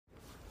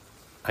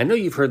I know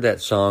you've heard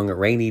that song,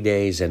 Rainy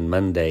Days and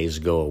Mondays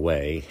Go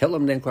Away. Hello,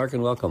 I'm Dan Clark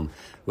and welcome.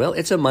 Well,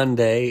 it's a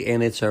Monday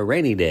and it's a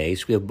rainy day,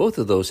 so we have both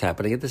of those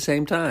happening at the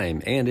same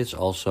time. And it's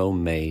also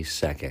May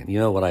 2nd. You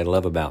know what I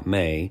love about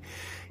May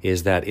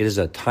is that it is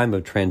a time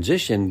of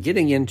transition,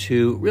 getting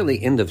into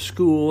really end of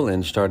school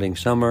and starting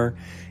summer.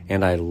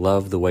 And I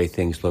love the way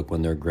things look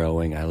when they're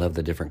growing. I love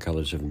the different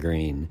colors of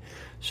green.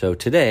 So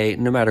today,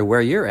 no matter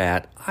where you're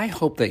at, I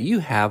hope that you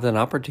have an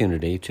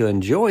opportunity to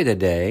enjoy the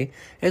day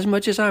as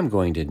much as I'm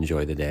going to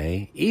enjoy the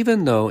day,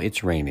 even though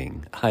it's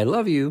raining. I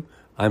love you.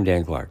 I'm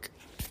Dan Clark.